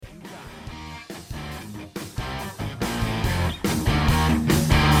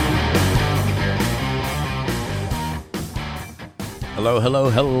Hello, hello,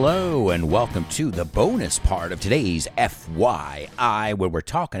 hello, and welcome to the bonus part of today's FYI, where we're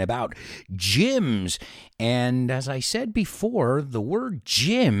talking about gyms. And as I said before, the word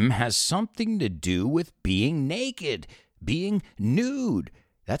gym has something to do with being naked, being nude.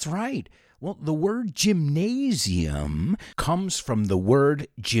 That's right. Well, the word gymnasium comes from the word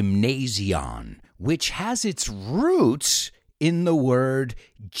gymnasion, which has its roots in the word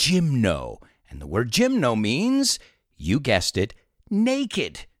gymno. And the word gymno means, you guessed it,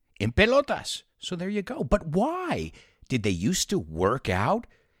 naked, in pelotas. So there you go. But why? Did they used to work out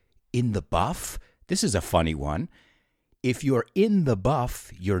in the buff? This is a funny one. If you're in the buff,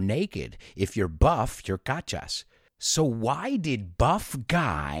 you're naked. If you're buff, you're cachas. So why did buff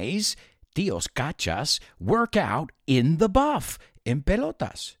guys, tíos cachas, work out in the buff, in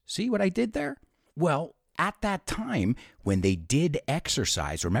pelotas? See what I did there? Well, at that time, when they did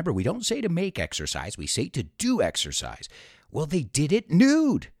exercise, remember, we don't say to make exercise, we say to do exercise. Well, they did it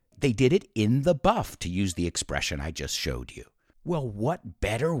nude. They did it in the buff, to use the expression I just showed you. Well, what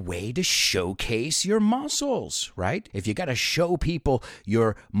better way to showcase your muscles, right? If you got to show people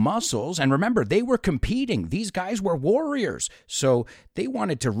your muscles, and remember, they were competing. These guys were warriors. So they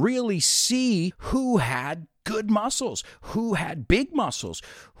wanted to really see who had good muscles, who had big muscles,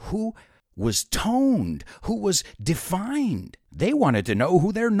 who was toned, who was defined. They wanted to know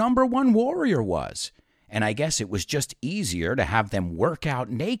who their number one warrior was. And I guess it was just easier to have them work out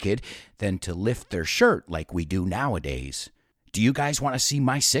naked than to lift their shirt like we do nowadays. Do you guys want to see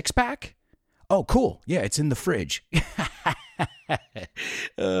my six-pack? Oh, cool. Yeah, it's in the fridge.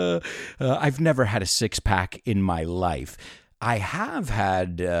 I've never had a six-pack in my life. I have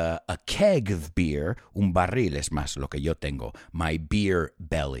had a keg of beer. Un barril es más lo que yo tengo. My beer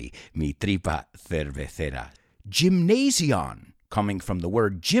belly. Mi tripa cervecera. Gymnasion, coming from the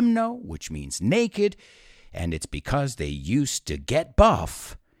word gymno, which means naked, and it's because they used to get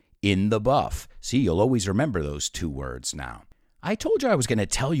buff in the buff. See, you'll always remember those two words now. I told you I was going to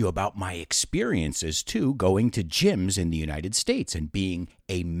tell you about my experiences, too, going to gyms in the United States and being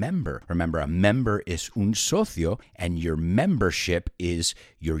a member. Remember, a member is un socio, and your membership is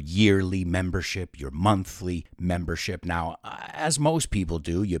your yearly membership, your monthly membership. Now, as most people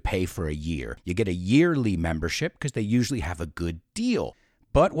do, you pay for a year. You get a yearly membership because they usually have a good deal.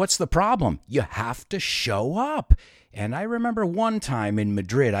 But what's the problem? You have to show up. And I remember one time in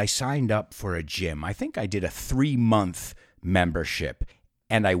Madrid, I signed up for a gym. I think I did a 3-month membership.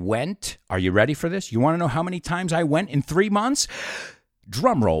 And I went, are you ready for this? You want to know how many times I went in 3 months?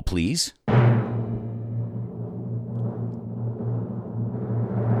 Drum roll, please.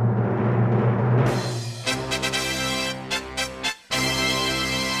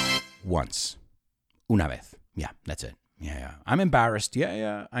 Once. Una vez. Yeah, that's it. Yeah. I'm embarrassed.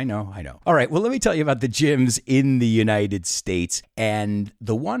 Yeah, I know. All right, well, let me tell you about the gyms in the United States. And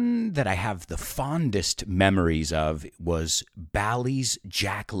the one that I have the fondest memories of was Bally's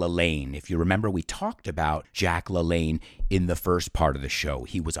Jack LaLanne. If you remember, we talked about Jack LaLanne in the first part of the show.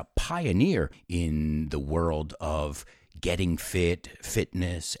 He was a pioneer in the world of getting fit,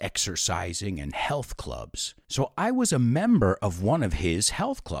 fitness, exercising, and health clubs. So I was a member of one of his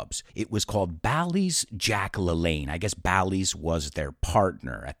health clubs. It was called Bally's Jack LaLanne. I guess Bally's was their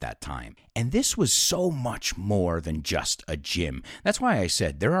partner at that time. And this was so much more than just a gym. That's why I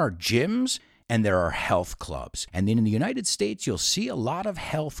said there are gyms and there are health clubs. And then in the United States, you'll see a lot of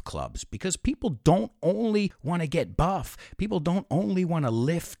health clubs because people don't only want to get buff. People don't only want to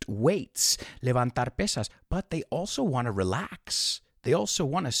lift weights, levantar pesas, but they also want to relax. They also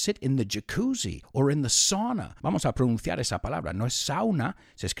want to sit in the jacuzzi or in the sauna. Vamos a pronunciar esa palabra. No es sauna,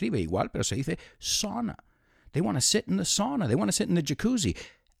 se escribe igual, pero se dice sauna. They want to sit in the sauna. They want to sit in the jacuzzi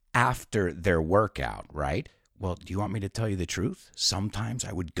after their workout, right? Well, do you want me to tell you the truth? Sometimes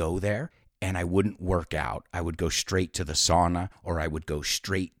I would go there and I wouldn't work out. I would go straight to the sauna, or I would go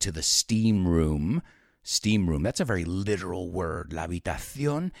straight to the steam room. Steam room, that's a very literal word. La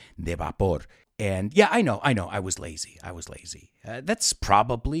habitación de vapor. And yeah, I know, I was lazy. That's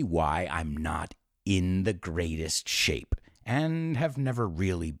probably why I'm not in the greatest shape and have never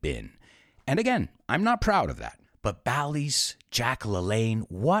really been. And again, I'm not proud of that. But Bally's Jack LaLanne,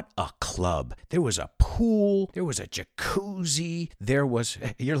 what a club. There was a pool, there was a jacuzzi,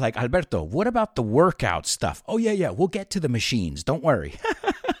 you're like, Alberto, what about the workout stuff? Oh, yeah, we'll get to the machines, don't worry.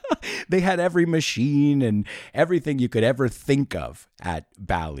 They had every machine and everything you could ever think of at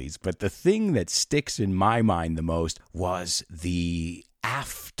Bally's. But the thing that sticks in my mind the most was the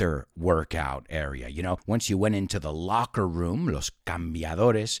after workout area. You know, once you went into the locker room, los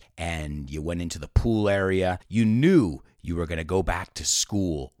cambiadores, and you went into the pool area, you knew you were going to go back to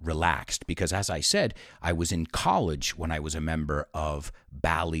school relaxed because, as I said, I was in college when I was a member of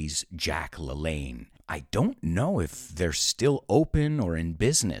Bally's Jack LaLanne. I don't know if they're still open or in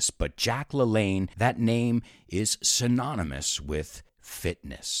business, but Jack LaLanne, that name is synonymous with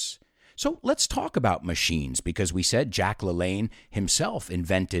fitness. So let's talk about machines because we said Jack LaLanne himself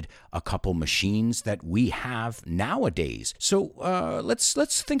invented a couple machines that we have nowadays. So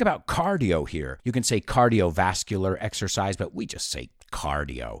let's think about cardio here. You can say cardiovascular exercise, but we just say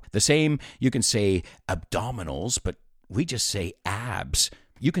cardio. The same, you can say abdominals, but we just say abs.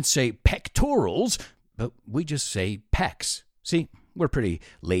 You can say pectorals, but we just say pecs. See? We're pretty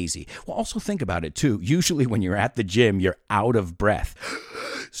lazy. Well, also think about it, too. Usually when you're at the gym, you're out of breath.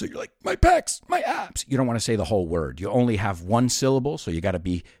 So you're like, my pecs, my abs. You don't want to say the whole word. You only have one syllable, so you got to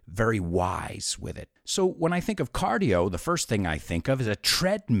be very wise with it. So when I think of cardio, the first thing I think of is a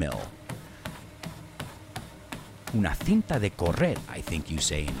treadmill. Una cinta de correr, I think you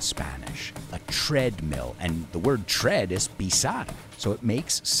say in Spanish. A treadmill. And the word tread is pisar, so it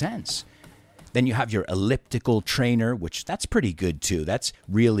makes sense. Then you have your elliptical trainer, which that's pretty good too. That's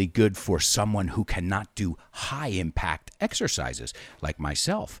really good for someone who cannot do high-impact exercises like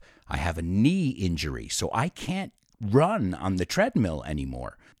myself. I have a knee injury, so I can't run on the treadmill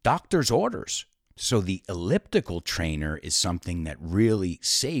anymore. Doctor's orders. So the elliptical trainer is something that really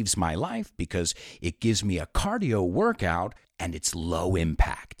saves my life because it gives me a cardio workout and it's low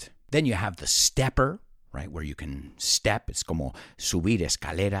impact. Then you have the stepper, right, where you can step. It's como subir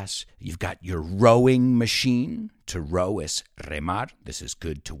escaleras. You've got your rowing machine. To row is remar. This is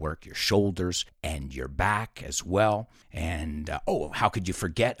good to work your shoulders and your back as well. And, how could you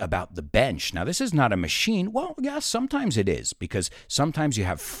forget about the bench? Now, this is not a machine. Well, yeah, sometimes it is, because sometimes you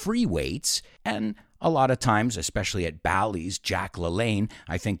have free weights, and a lot of times, especially at Bally's Jack LaLanne,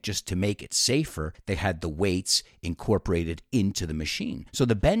 I think just to make it safer, they had the weights incorporated into the machine. So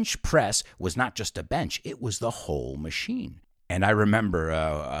the bench press was not just a bench, it was the whole machine. And I remember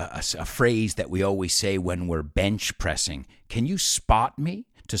a phrase that we always say when we're bench pressing. Can you spot me?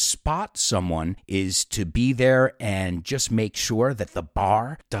 To spot someone is to be there and just make sure that the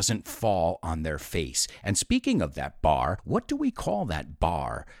bar doesn't fall on their face. And speaking of that bar, what do we call that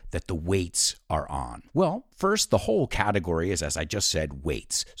bar that the weights are on? Well, first, the whole category is, as I just said,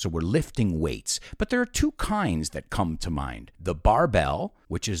 weights. So we're lifting weights. But there are two kinds that come to mind. The barbell,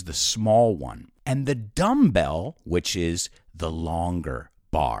 which is the small one, and the dumbbell, which is the longer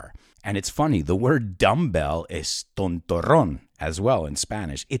bar. And it's funny, the word dumbbell is tontorrón as well in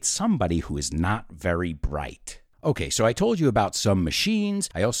Spanish. It's somebody who is not very bright. Okay, so I told you about some machines.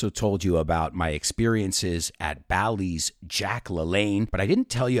 I also told you about my experiences at Bally's Jack LaLanne, but I didn't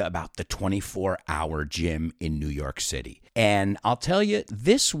tell you about the 24-hour gym in New York City. And I'll tell you,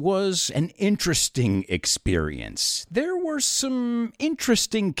 this was an interesting experience. There were some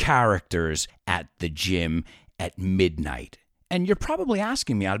interesting characters at the gym at midnight. And you're probably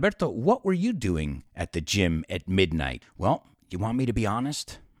asking me, Alberto, what were you doing at the gym at midnight? Well, you want me to be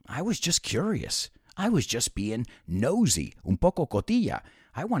honest? I was just curious. I was just being nosy, un poco cotilla.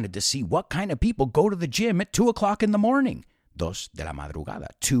 I wanted to see what kind of people go to the gym at 2 o'clock in the morning. 2 de la madrugada,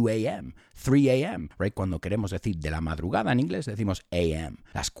 2 a.m., 3 a.m., right? Cuando queremos decir de la madrugada en inglés, decimos a.m.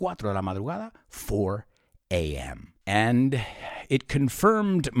 Las 4 de la madrugada, 4 a.m. And it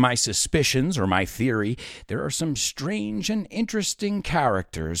confirmed my suspicions or my theory. There are some strange and interesting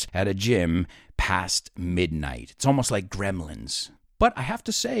characters at a gym past midnight. It's almost like Gremlins. But I have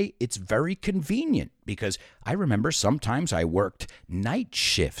to say, it's very convenient because I remember sometimes I worked night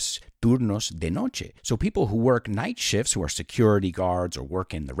shifts, turnos de noche. So people who work night shifts, who are security guards or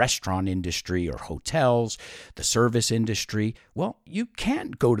work in the restaurant industry or hotels, the service industry, well, you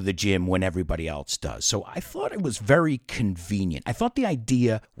can't go to the gym when everybody else does. So I thought it was very convenient. I thought the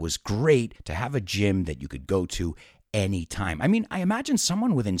idea was great to have a gym that you could go to anytime. I mean, I imagine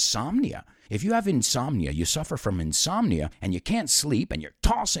someone with insomnia. If you have insomnia, you suffer from insomnia, and you can't sleep, and you're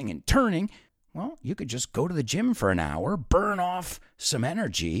tossing and turning, well, you could just go to the gym for an hour, burn off some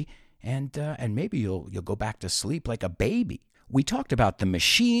energy, and maybe you'll go back to sleep like a baby. We talked about the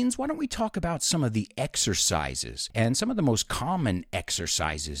machines. Why don't we talk about some of the exercises? And some of the most common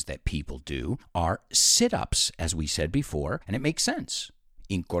exercises that people do are sit-ups, as we said before, and it makes sense.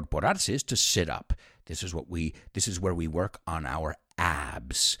 Incorporarse is to sit up. This is where we work on our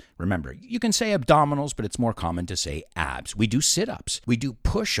abs. Remember, you can say abdominals, but it's more common to say abs. We do sit-ups. We do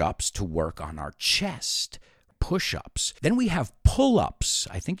push-ups to work on our chest. push-ups. Then we have pull-ups.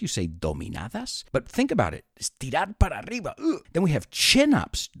 I think you say dominadas, but think about it. Estirar para arriba. Then we have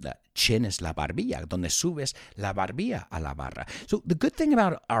chin-ups. The chin es la barbilla, donde subes la barbilla a la barra. So the good thing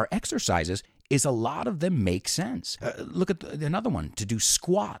about our exercises is a lot of them make sense. Look at another one, to do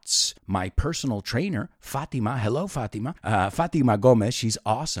squats. My personal trainer, Fatima, hello Fatima, Fatima Gomez, she's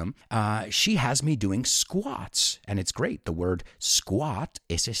awesome. She has me doing squats, and it's great. The word squat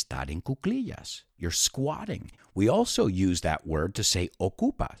es estar en cuclillas. You're squatting. We also use that word to say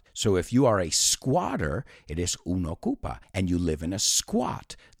ocupa. So if you are a squatter, it is un ocupa, and you live in a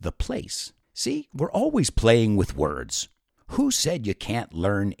squat, the place. See, we're always playing with words. Who said you can't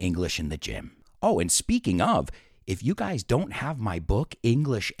learn English in the gym? Oh, and speaking of, if you guys don't have my book,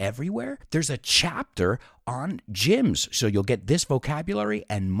 English Everywhere, there's a chapter on gyms. So you'll get this vocabulary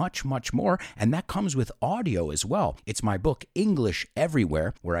and much, much more. And that comes with audio as well. It's my book, English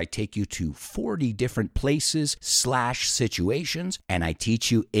Everywhere, where I take you to 40 different places / situations, and I teach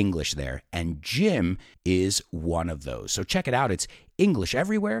you English there. And gym is one of those. So check it out. It's English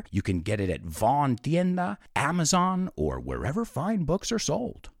Everywhere. You can get it at Vaughn Tienda, Amazon, or wherever fine books are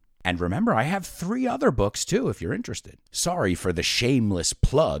sold. And remember, I have 3 other books too, if you're interested. Sorry for the shameless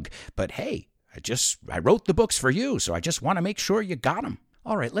plug, but hey, I wrote the books for you, so I just want to make sure you got them.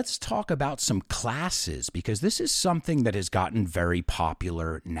 All right, let's talk about some classes, because this is something that has gotten very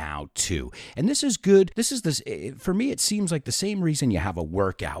popular now too. And this is good. For me, it seems like the same reason you have a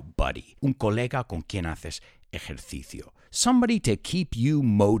workout buddy. Un colega con quien haces ejercicio. Somebody to keep you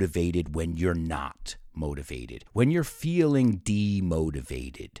motivated when you're not motivated, when you're feeling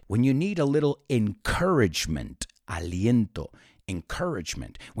demotivated, when you need a little encouragement, aliento,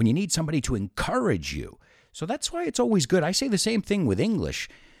 encouragement, when you need somebody to encourage you. So that's why it's always good. I say the same thing with English.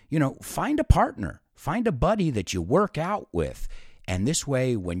 Find a partner, find a buddy that you work out with. And this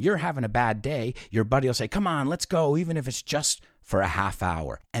way, when you're having a bad day, your buddy will say, come on, let's go, even if it's just for a half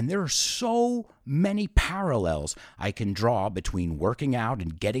hour. And there are so many parallels I can draw between working out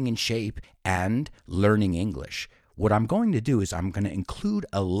and getting in shape and learning English. What I'm going to do is I'm going to include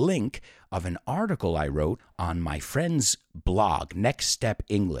a link of an article I wrote on my friend's blog, Next Step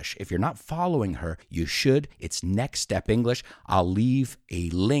English. If you're not following her, you should. It's Next Step English. I'll leave a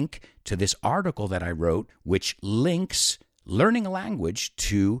link to this article that I wrote, which links learning a language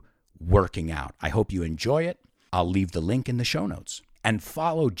to working out. I hope you enjoy it. I'll leave the link in the show notes. And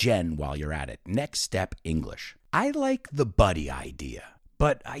follow Jen while you're at it. Next Step English. I like the buddy idea,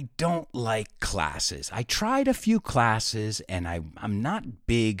 but I don't like classes. I tried a few classes, and I'm not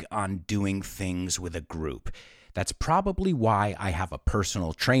big on doing things with a group. That's probably why I have a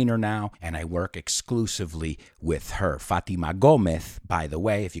personal trainer now, and I work exclusively with her. Fatima Gomez, by the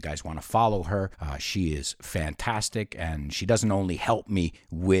way, if you guys want to follow her, she is fantastic, and she doesn't only help me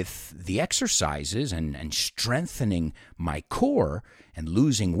with the exercises and strengthening my core and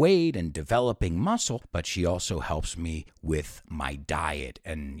losing weight and developing muscle, but she also helps me with my diet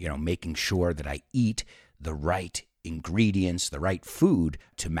and, making sure that I eat the right ingredients, the right food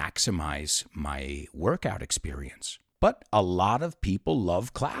to maximize my workout experience. But a lot of people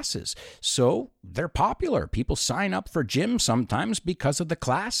love classes, so they're popular. People sign up for gym sometimes because of the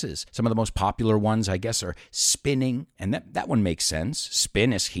classes. Some of the most popular ones, I guess, are spinning, and that one makes sense.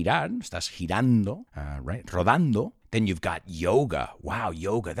 Spin es girar, estás girando, right? Rodando. Then you've got yoga. Wow,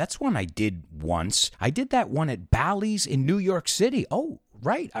 yoga. That's one I did once. I did that one at Bally's in New York City. Oh,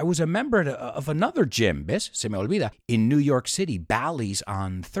 right. I was a member of another gym, ¿ves? Se me olvida. In New York City, Bally's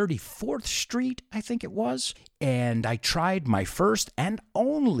on 34th Street, I think it was. And I tried my first and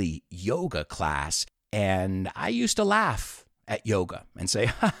only yoga class. And I used to laugh at yoga and say,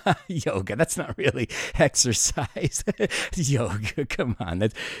 yoga, that's not really exercise. Yoga, come on.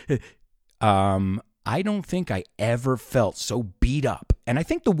 I don't think I ever felt so beat up. And I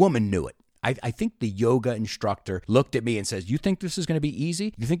think the woman knew it. I think the yoga instructor looked at me and says, you think this is going to be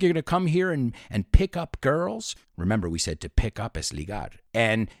easy? You think you're going to come here and pick up girls? Remember, we said to pick up es ligar.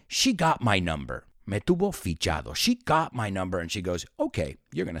 And she got my number. Me tuvo fichado. She got my number and she goes, okay,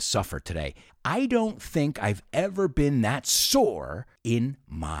 you're going to suffer today. I don't think I've ever been that sore in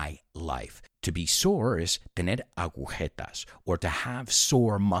my life. To be sore is tener agujetas, or to have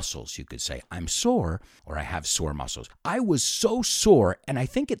sore muscles. You could say, I'm sore, or I have sore muscles. I was so sore, and I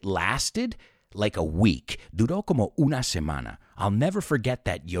think it lasted like a week. Duró como una semana. I'll never forget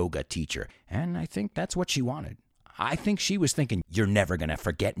that yoga teacher, and I think that's what she wanted. I think she was thinking, you're never going to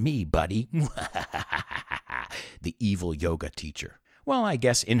forget me, buddy. The evil yoga teacher. Well, I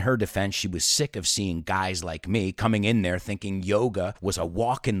guess in her defense, she was sick of seeing guys like me coming in there thinking yoga was a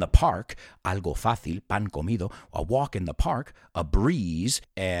walk in the park, algo fácil, pan comido, a walk in the park, a breeze.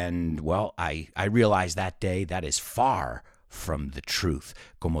 And, well, I realized that day that is far from the truth,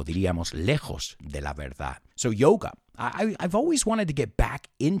 como diríamos, lejos de la verdad. So yoga, I've always wanted to get back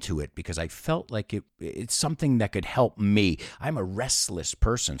into it because I felt like it's something that could help me. I'm a restless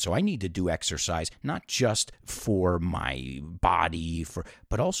person, so I need to do exercise, not just for my body,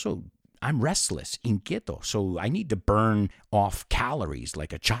 but also I'm restless, inquieto, so I need to burn off calories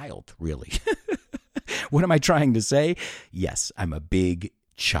like a child, really. What am I trying to say? Yes, I'm a big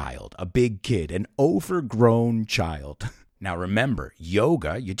child, a big kid, an overgrown child. Now remember,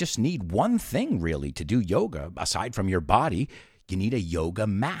 yoga, you just need one thing really to do yoga. Aside from your body, you need a yoga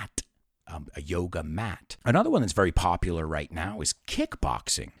mat. Another one that's very popular right now is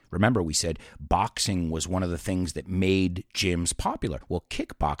kickboxing. Remember, we said boxing was one of the things that made gyms popular. Well,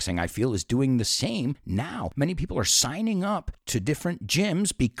 kickboxing, I feel, is doing the same now. Many people are signing up to different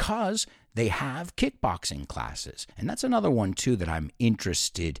gyms because they have kickboxing classes. And that's another one, too, that I'm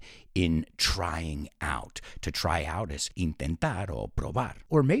interested in trying out. To try out is intentar o probar.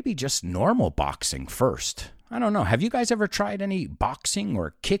 Or maybe just normal boxing first. I don't know. Have you guys ever tried any boxing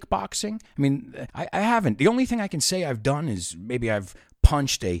or kickboxing? I mean, I haven't. The only thing I can say I've done is maybe I've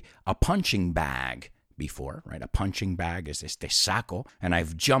punched a punching bag before, right? A punching bag is este saco, and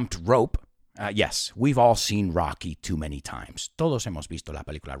I've jumped rope. Yes, we've all seen Rocky too many times. Todos hemos visto la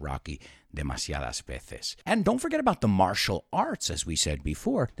película Rocky demasiadas veces. And don't forget about the martial arts, as we said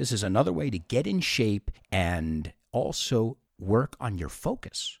before. This is another way to get in shape and also work on your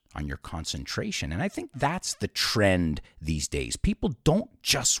focus, on your concentration. And I think that's the trend these days. People don't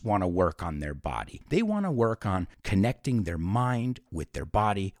just want to work on their body. They want to work on connecting their mind with their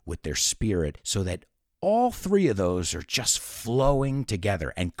body, with their spirit, so that all three of those are just flowing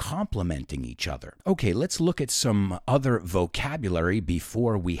together and complementing each other. Okay, let's look at some other vocabulary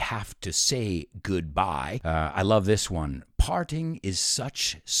before we have to say goodbye. I love this one. Parting is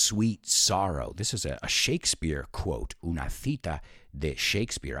such sweet sorrow. This is a Shakespeare quote, una cita de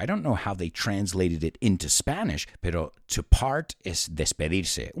Shakespeare. I don't know how they translated it into Spanish, pero to part es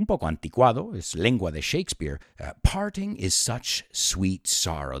despedirse. Un poco anticuado, es lengua de Shakespeare. Parting is such sweet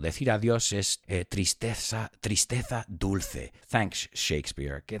sorrow. Decir adiós es tristeza dulce. Thanks,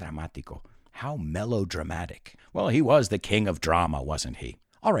 Shakespeare. Qué dramático. How melodramatic. Well, he was the king of drama, wasn't he?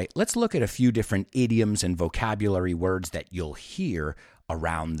 All right, let's look at a few different idioms and vocabulary words that you'll hear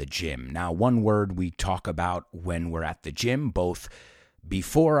around the gym. Now, one word we talk about when we're at the gym, both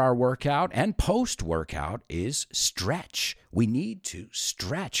before our workout and post-workout, is stretch. We need to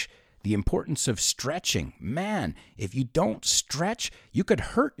stretch. The importance of stretching. Man, if you don't stretch, you could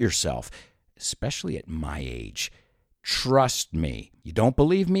hurt yourself, especially at my age. Trust me. You don't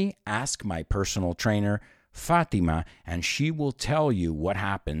believe me? Ask my personal trainer, Fatima, and she will tell you what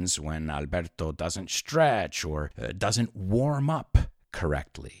happens when Alberto doesn't stretch or doesn't warm up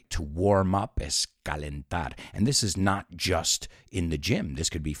correctly. To warm up es calentar. And this is not just in the gym. This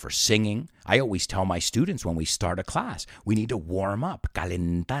could be for singing. I always tell my students when we start a class, we need to warm up,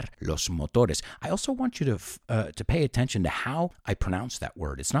 calentar los motores. I also want you to pay attention to how I pronounce that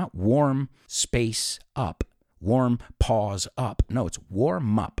word. It's not warm space up, warm pause up. No, it's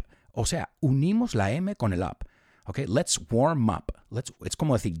warm up. O sea, unimos la M con el up. Okay, let's warm up. It's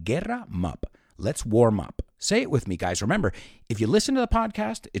como decir guerra up. Let's warm up. Say it with me, guys. Remember, if you listen to the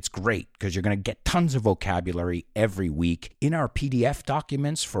podcast, it's great because you're going to get tons of vocabulary every week. In our PDF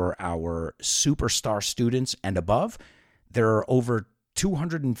documents for our superstar students and above, there are over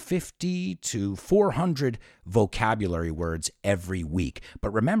 250 to 400 vocabulary words every week.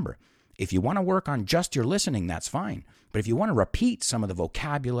 But remember, if you want to work on just your listening, that's fine. But if you want to repeat some of the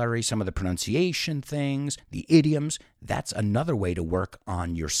vocabulary, some of the pronunciation things, the idioms, that's another way to work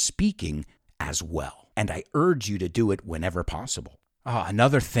on your speaking as well. And I urge you to do it whenever possible.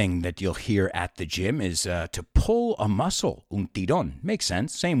 Another thing that you'll hear at the gym is to pull a muscle, un tirón. Makes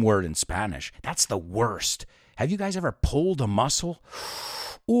sense. Same word in Spanish. That's the worst. Have you guys ever pulled a muscle?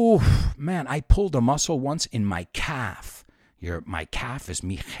 Oh, man, I pulled a muscle once in my calf. My calf is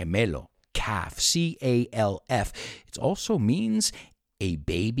mi gemelo. Calf, C-A-L-F. It also means a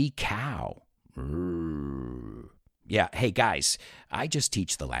baby cow. Yeah, hey guys, I just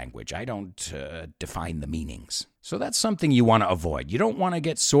teach the language. I don't define the meanings. So that's something you want to avoid. You don't want to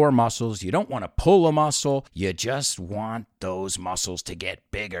get sore muscles. You don't want to pull a muscle. You just want those muscles to get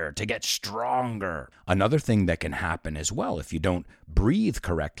bigger, to get stronger. Another thing that can happen as well if you don't breathe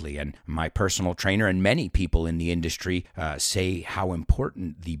correctly, and my personal trainer and many people in the industry say how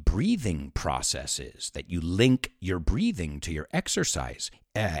important the breathing process is, that you link your breathing to your exercise.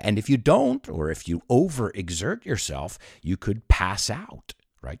 And if you don't, or if you overexert yourself, you could pass out.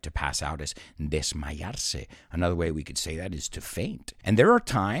 Right? To pass out is desmayarse. Another way we could say that is to faint. And there are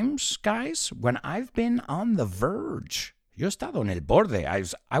times, guys, when I've been on the verge. Yo he estado en el borde.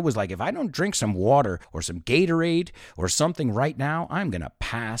 I was like, if I don't drink some water or some Gatorade or something right now, I'm going to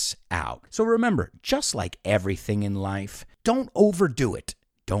pass out. So remember, just like everything in life, don't overdo it.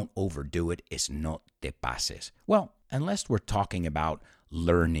 Don't overdo it. Es no te pases. Well, unless we're talking about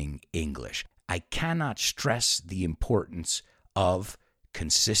learning English. I cannot stress the importance of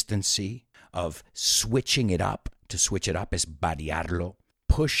consistency, of switching it up. To switch it up is variarlo.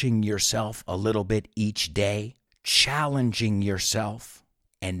 Pushing yourself a little bit each day, challenging yourself,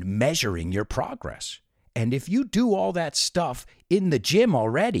 and measuring your progress. And if you do all that stuff in the gym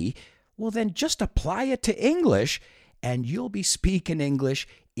already, well, then just apply it to English, and you'll be speaking English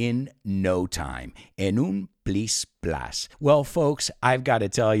in no time. En un plis plas. Well, folks, I've got to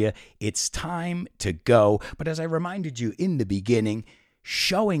tell you, it's time to go. But as I reminded you in the beginning,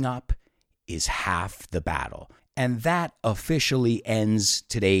 showing up is half the battle. And that officially ends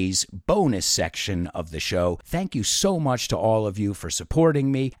today's bonus section of the show. Thank you so much to all of you for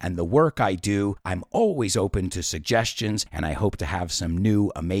supporting me and the work I do. I'm always open to suggestions, and I hope to have some new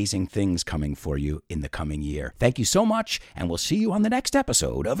amazing things coming for you in the coming year. Thank you so much, and we'll see you on the next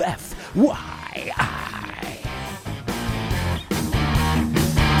episode of FYI.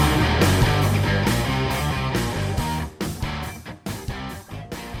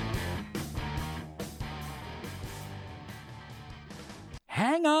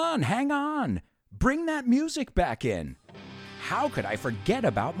 Hang on. Bring that music back in. How could I forget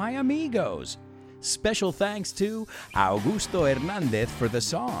about my amigos? Special thanks to Augusto Hernandez for the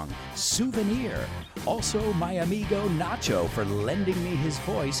song, Souvenir. Also, my amigo Nacho for lending me his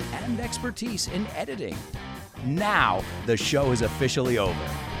voice and expertise in editing. Now, the show is officially over.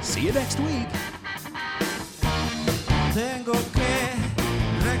 See you next week.